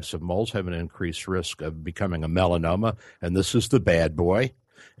 Certain types of moles have an increased risk of becoming a melanoma, and this is the bad boy.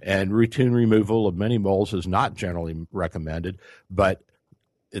 And routine removal of many moles is not generally recommended, but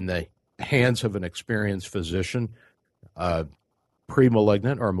in the hands of an experienced physician,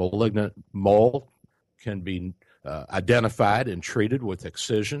 pre-malignant or malignant mole can be identified and treated with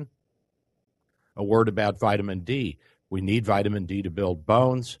excision. A word about vitamin D. We need vitamin D to build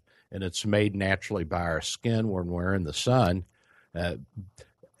bones, and it's made naturally by our skin when we're in the sun. And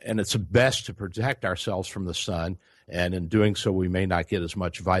it's best to protect ourselves from the sun, and in doing so, we may not get as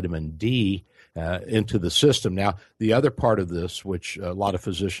much vitamin D into the system. Now, the other part of this, which a lot of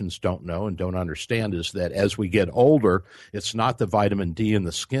physicians don't know and don't understand, is that as we get older, it's not the vitamin D in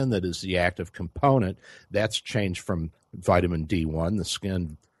the skin that is the active component. That's changed from vitamin D1, the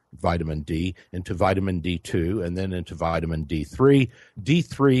skin vitamin D, into vitamin D2, and then into vitamin D3.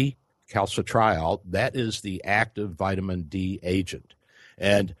 D3, calcitriol, that is the active vitamin D agent.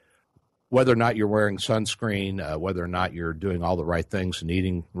 And whether or not you're wearing sunscreen, whether or not you're doing all the right things and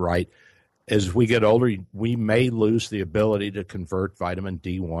eating right, as we get older, we may lose the ability to convert vitamin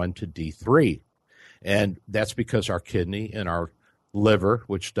D1 to D3. And that's because our kidney and our liver,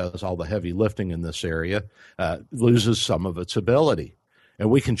 which does all the heavy lifting in this area, loses some of its ability. And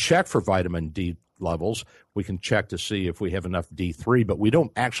we can check for vitamin D levels. We can check to see if we have enough D3, but we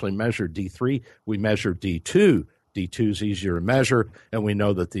don't actually measure D3. We measure D2. D2 is easier to measure, and we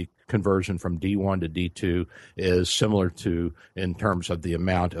know that the conversion from D1 to D2 is similar to, in terms of the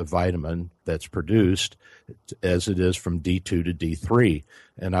amount of vitamin that's produced, as it is from D2 to D3.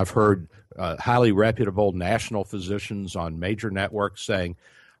 And I've heard highly reputable national physicians on major networks saying,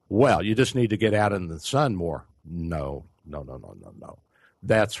 well, you just need to get out in the sun more. No.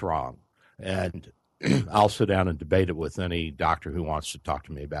 That's wrong. And I'll sit down and debate it with any doctor who wants to talk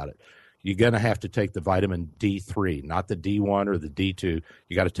to me about it. You're going to have to take the vitamin D3, not the D1 or the D2.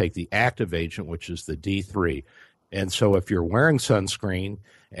 You got to take the active agent, which is the D3. And so if you're wearing sunscreen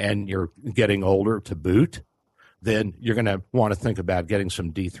and you're getting older to boot, then you're going to want to think about getting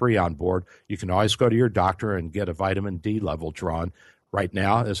some D3 on board. You can always go to your doctor and get a vitamin D level drawn. Right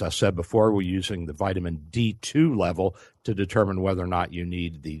now, as I said before, we're using the vitamin D2 level to determine whether or not you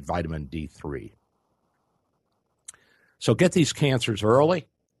need the vitamin D3. So get these cancers early.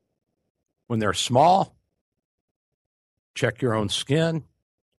 When they're small, check your own skin.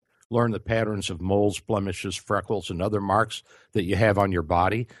 Learn the patterns of moles, blemishes, freckles, and other marks that you have on your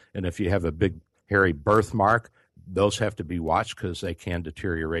body. And if you have a big, hairy birthmark, those have to be watched because they can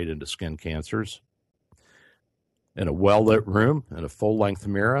deteriorate into skin cancers. In a well-lit room, in a full-length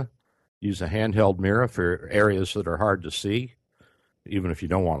mirror, use a handheld mirror for areas that are hard to see, even if you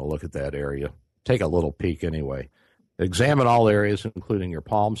don't want to look at that area. Take a little peek anyway. Examine all areas, including your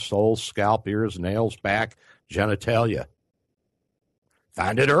palms, soles, scalp, ears, nails, back, genitalia.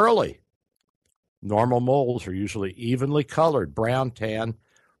 Find it early. Normal moles are usually evenly colored, brown, tan,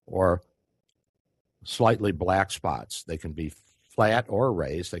 or slightly black spots. They can be flat or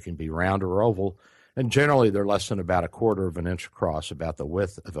raised. They can be round or oval. And generally, they're less than about 1/4 of an inch across, about the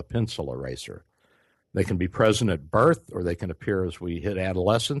width of a pencil eraser. They can be present at birth, or they can appear as we hit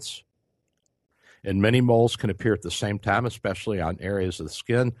adolescence. And many moles can appear at the same time, especially on areas of the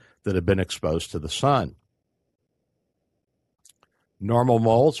skin that have been exposed to the sun. Normal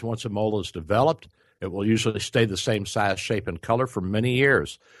moles, once a mole is developed, it will usually stay the same size, shape, and color for many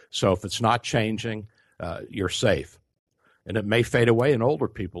years. So if it's not changing, you're safe. And it may fade away in older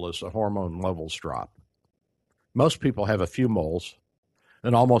people as the hormone levels drop. Most people have a few moles,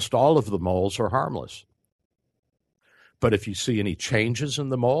 and almost all of the moles are harmless. But if you see any changes in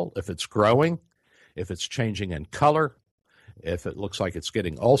the mole, if it's growing, if it's changing in color, if it looks like it's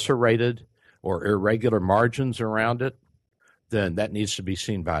getting ulcerated or irregular margins around it, then that needs to be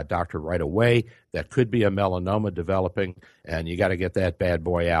seen by a doctor right away. That could be a melanoma developing, and you got to get that bad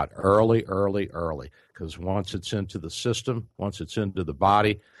boy out early, because once it's into the system, once it's into the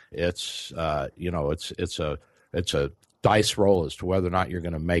body, it's it's a dice roll as to whether or not you're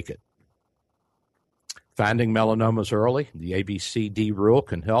going to make it. Finding melanomas early, the ABCD rule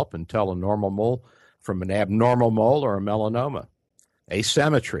can help and tell a normal mole from an abnormal mole or a melanoma.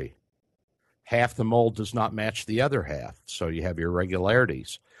 Asymmetry. Half the mole does not match the other half, so you have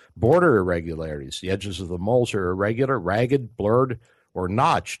irregularities. Border irregularities. The edges of the moles are irregular, ragged, blurred, or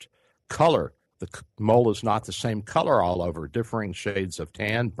notched. Color. The mole is not the same color all over. Differing shades of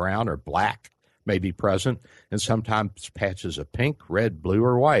tan, brown, or black may be present, and sometimes patches of pink, red, blue,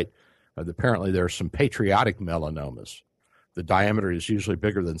 or white. Apparently, there are some patriotic melanomas. The diameter is usually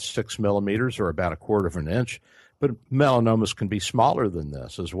bigger than 6 millimeters, or about 1/4 of an inch, but melanomas can be smaller than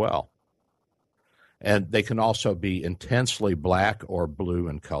this as well. And they can also be intensely black or blue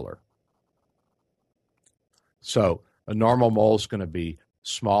in color. So a normal mole is going to be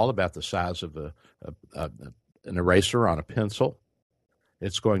small, about the size of an eraser on a pencil.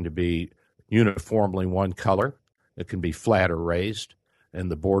 It's going to be uniformly one color. It can be flat or raised, and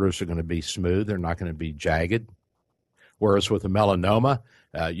the borders are going to be smooth. They're not going to be jagged. Whereas with a melanoma,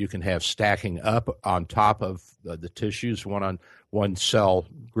 you can have stacking up on top of the tissues, one cell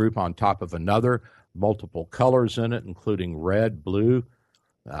group on top of another, multiple colors in it, including red, blue.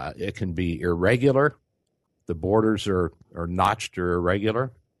 It can be irregular. The borders are notched or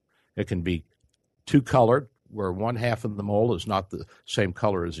irregular. It can be two-colored, where one half of the mole is not the same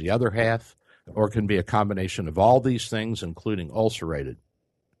color as the other half, or it can be a combination of all these things, including ulcerated.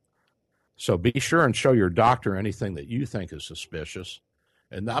 So be sure and show your doctor anything that you think is suspicious.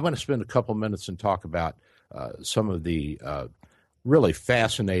 And I'm going to spend a couple minutes and talk about some of the really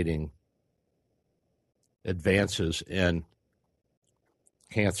fascinating advances in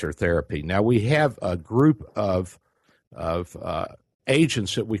cancer therapy. Now, we have a group of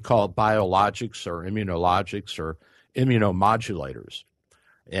agents that we call biologics or immunologics or immunomodulators.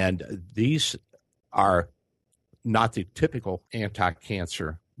 And these are not the typical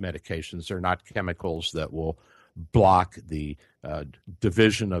anti-cancer medications. They're not chemicals that will block the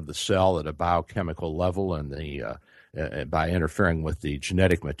division of the cell at a biochemical level and by interfering with the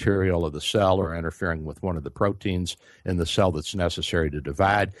genetic material of the cell or interfering with one of the proteins in the cell that's necessary to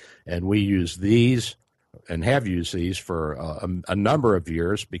divide. And we use these and have used these for a number of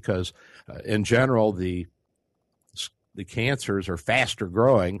years because, in general, the cancers are faster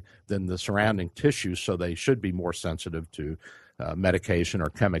growing than the surrounding tissue, so they should be more sensitive to medication or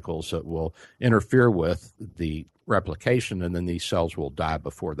chemicals that will interfere with the replication, and then these cells will die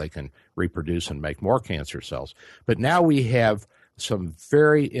before they can reproduce and make more cancer cells. But now we have some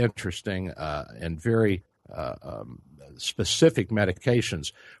very interesting and very specific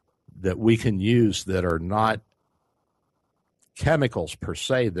medications that we can use that are not chemicals per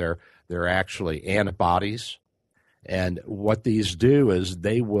se. They're actually antibodies. And what these do is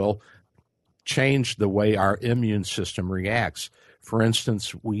they will change the way our immune system reacts. For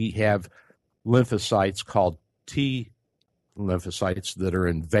instance, we have lymphocytes called T lymphocytes that are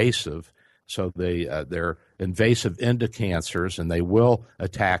invasive. So they're invasive into cancers, and they will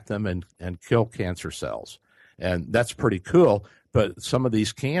attack them and kill cancer cells. And that's pretty cool. But some of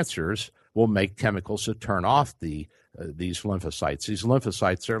these cancers will make chemicals that turn off these lymphocytes. These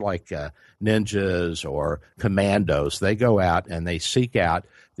lymphocytes are like ninjas or commandos. They go out and they seek out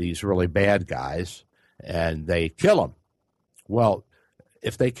these really bad guys and they kill them. Well,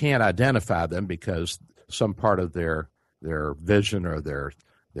 if they can't identify them because some part of their vision or their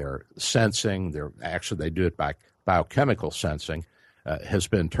sensing, they do it by biochemical sensing, has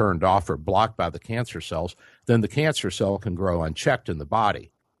been turned off or blocked by the cancer cells, then the cancer cell can grow unchecked in the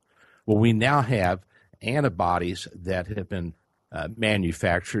body. Well, we now have antibodies that have been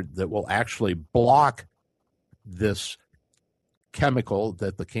manufactured that will actually block this chemical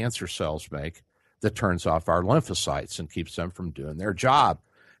that the cancer cells make that turns off our lymphocytes and keeps them from doing their job.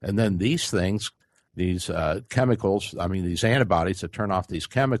 And then these things, these chemicals, these antibodies that turn off these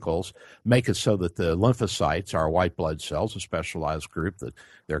chemicals, make it so that the lymphocytes, our white blood cells, a specialized group that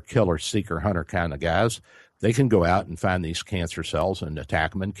they're killer, seeker, hunter kind of guys, they can go out and find these cancer cells and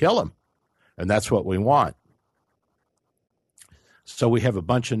attack them and kill them. And that's what we want. So we have a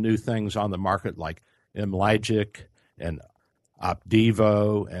bunch of new things on the market like Imlygic and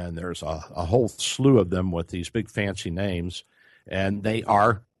Opdivo, and there's a whole slew of them with these big fancy names. And they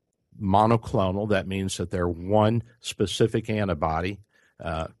are monoclonal. That means that they're one specific antibody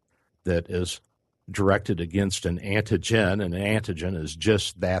that is directed against an antigen, and an antigen is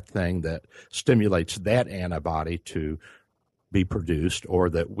just that thing that stimulates that antibody to be produced, or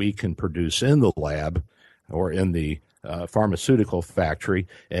that we can produce in the lab or in the pharmaceutical factory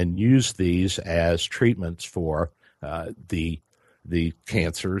and use these as treatments for the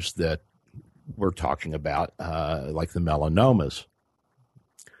cancers that we're talking about, like the melanomas.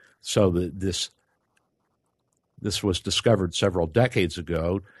 So this was discovered several decades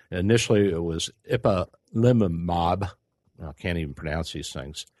ago. Initially, it was ipilimumab. I can't even pronounce these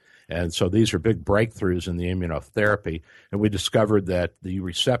things. And so these are big breakthroughs in the immunotherapy. And we discovered that the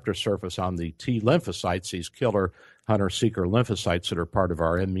receptor surface on the T lymphocytes, these killer hunter-seeker lymphocytes that are part of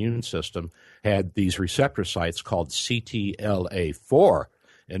our immune system, had these receptor sites called CTLA4.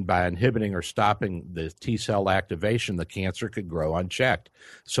 And by inhibiting or stopping the T cell activation, the cancer could grow unchecked.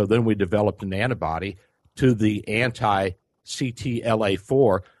 So then we developed an antibody to the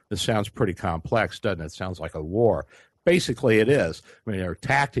anti-CTLA4. This sounds pretty complex, doesn't it? It sounds like a war. Basically, it is. There are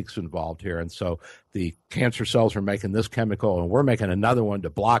tactics involved here. And so the cancer cells are making this chemical, and we're making another one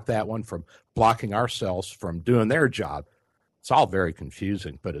to block that one from blocking our cells from doing their job. It's all very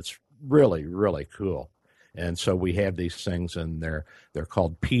confusing, but it's really, really cool. And so we have these things, and they're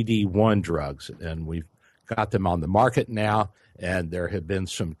called PD-1 drugs, and we've got them on the market now, and there have been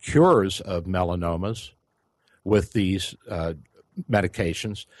some cures of melanomas with these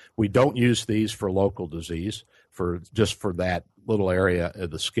medications. We don't use these for local disease, just for that little area of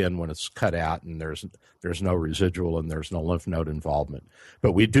the skin when it's cut out and there's no residual and there's no lymph node involvement.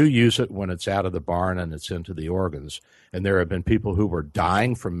 But we do use it when it's out of the barn and it's into the organs. And there have been people who were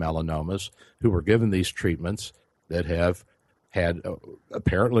dying from melanomas who were given these treatments that have had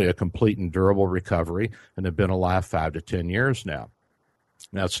apparently a complete and durable recovery and have been alive 5 to 10 years now.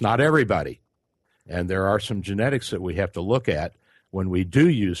 Now, it's not everybody. And there are some genetics that we have to look at when we do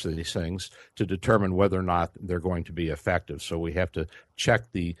use these things to determine whether or not they're going to be effective. So we have to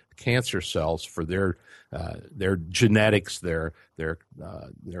check the cancer cells for their genetics, their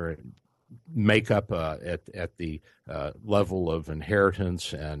makeup at the level of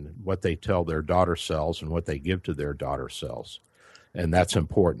inheritance, and what they tell their daughter cells and what they give to their daughter cells. and that's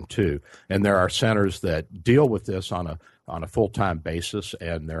important too. And there are centers that deal with this on a full-time basis,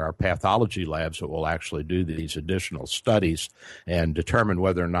 and there are pathology labs that will actually do these additional studies and determine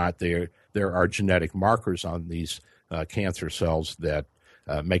whether or not there are genetic markers on these cancer cells that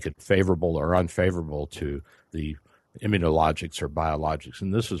make it favorable or unfavorable to the immunologics or biologics.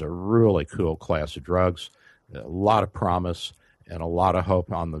 And this is a really cool class of drugs, a lot of promise and a lot of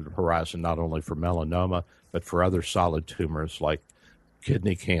hope on the horizon, not only for melanoma, but for other solid tumors like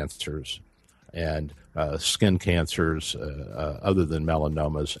kidney cancers and skin cancers other than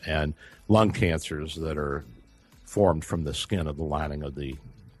melanomas, and lung cancers that are formed from the skin of the lining of the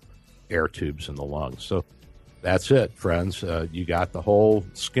air tubes in the lungs. So that's it, friends. You got the whole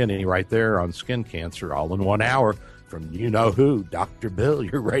skinny right there on skin cancer all in 1 hour from you-know-who, Dr. Bill,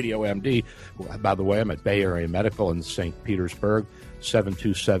 your Radio MD. By the way, I'm at Bay Area Medical in St. Petersburg,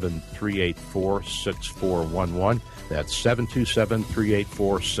 727-384-6411. That's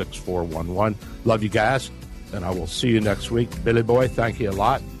 727-384-6411. Love you guys, and I will see you next week. Billy Boy, thank you a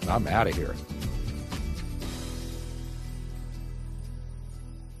lot. I'm out of here.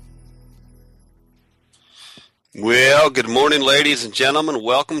 Well, good morning, ladies and gentlemen.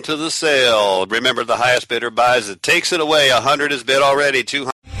 Welcome to the sale. Remember, the highest bidder buys it, takes it away. 100 is bid already.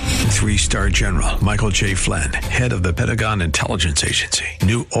 200. 3-star General Michael J. Flynn, head of the Pentagon Intelligence Agency,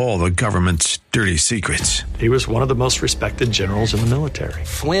 knew all the government's dirty secrets. He was one of the most respected generals in the military.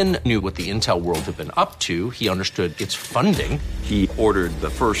 Flynn knew what the intel world had been up to. He understood its funding. He ordered the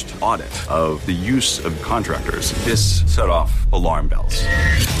first audit of the use of contractors. This set off alarm bells.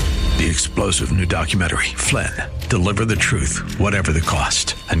 The explosive new documentary, Flynn, Deliver the Truth, Whatever the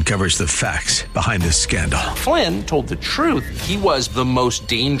Cost, uncovers the facts behind this scandal. Flynn told the truth. He was the most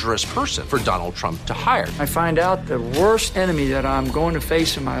dangerous person for Donald Trump to hire. I find out the worst enemy that I'm going to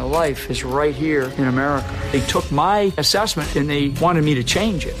face in my life is right here in America. They took my assessment and they wanted me to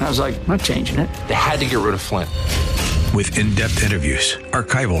change it. And I was like, I'm not changing it. They had to get rid of Flynn. With in-depth interviews,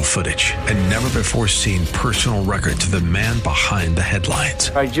 archival footage, and never-before-seen personal records of the man behind the headlines.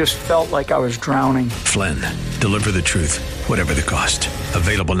 I just felt like I was drowning. Flynn, Deliver the Truth, Whatever the Cost.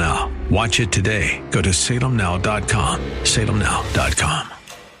 Available now. Watch it today. Go to salemnow.com. salemnow.com.